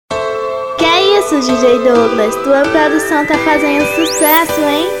isso, DJ Douglaas? Tua produção tá fazendo sucesso,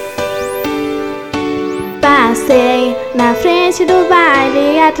 hein? Passei na frente do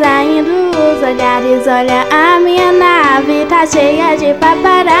baile, atraindo os olhares. Olha, a minha nave tá cheia de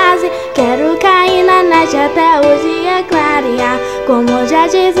paparazzi. Quero cair na net até o dia clarear. Como já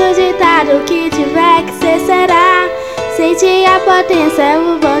diz o ditado, o que tiver que ser será. Sente a potência,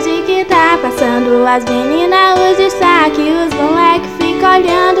 o bonde que tá passando. As meninas, os destaque, os moleque fica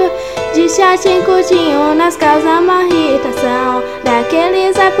olhando. De shortinho curtinho, nas causas uma irritação.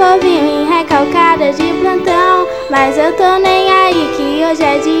 Daqueles a povinho em recalcada de plantão. Mas eu tô nem aí que hoje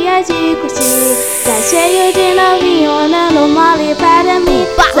é dia de curtir. Tá cheio de novinho, dando mole para mim.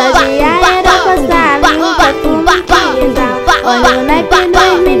 Só dia era postar, um perfume que tal. Olha o naipe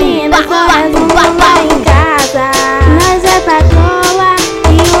dos meninos, horas um lá em casa. Nós é patroa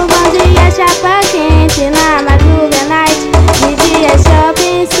e o bonde é chapa quente. Na madruga night, de dia é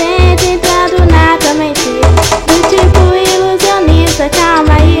shopping center, entrando na tua mente. Do tipo ilusionista,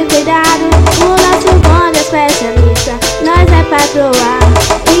 calma e cuidado. O nosso bonde é especialista, nós é patroa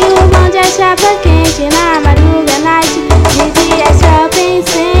e o bonde é chapa quente. Na madruga night, de dia é shopping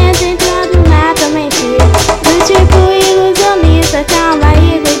center, entrando na tua mente. Do tipo ilusionista, calma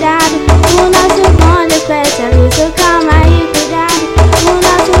e cuidado. O nosso bonde é especialista, calma e cuidado. O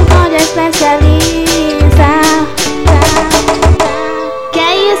nosso bonde é especialista. Que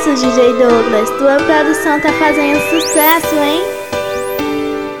é isso, DJ Douglaas? Tua produção tá fazendo sucesso, hein?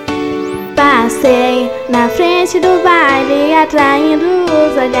 Passei na frente do baile, atraindo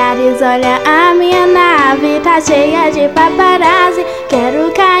os olhares. Olha, a minha nave tá cheia de paparazzi.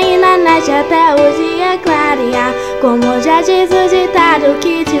 Quero cair na net até o dia clarear. Como já diz o ditado, o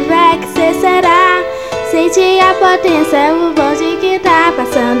que tiver que ser será. Sente a potência, o bonde que tá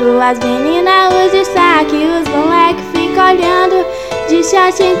passando. As meninas, os destaque, os moleque fica olhando. De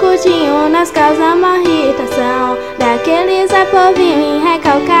shortinho curtinho, nas causas uma irritação. Daqueles a povinho em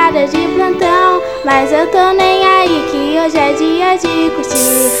recalcada de plantão. Mas eu tô nem aí que hoje é dia de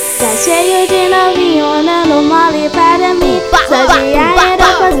curtir. Tá cheio de novinho, dando mole para mim. Só dia era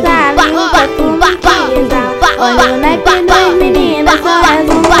postar, um perfume que tal. Olha o naipe dos meninos, horas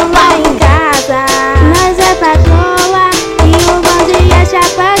um lá em casa. Nós é patroa e o bonde é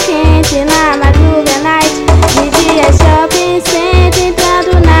chapa quente. Na madruga night, de dia é shopping center,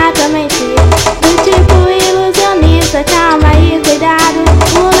 entrando na tua mente. Do tipo ilusionista, calma e cuidado.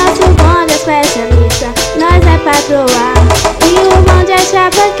 O nosso bonde é especialista, nós é patroa e o bonde é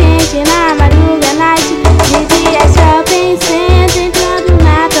chapa quente. Na madruga night, de dia é shopping center, entrando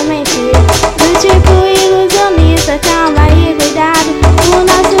na tua mente. Do tipo ilusionista, calma e cuidado. O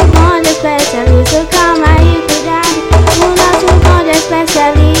nosso bonde é especialista, calma e cuidado. O nosso bonde é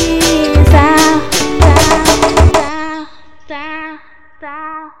especialista.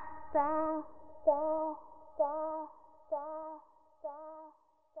 Tá.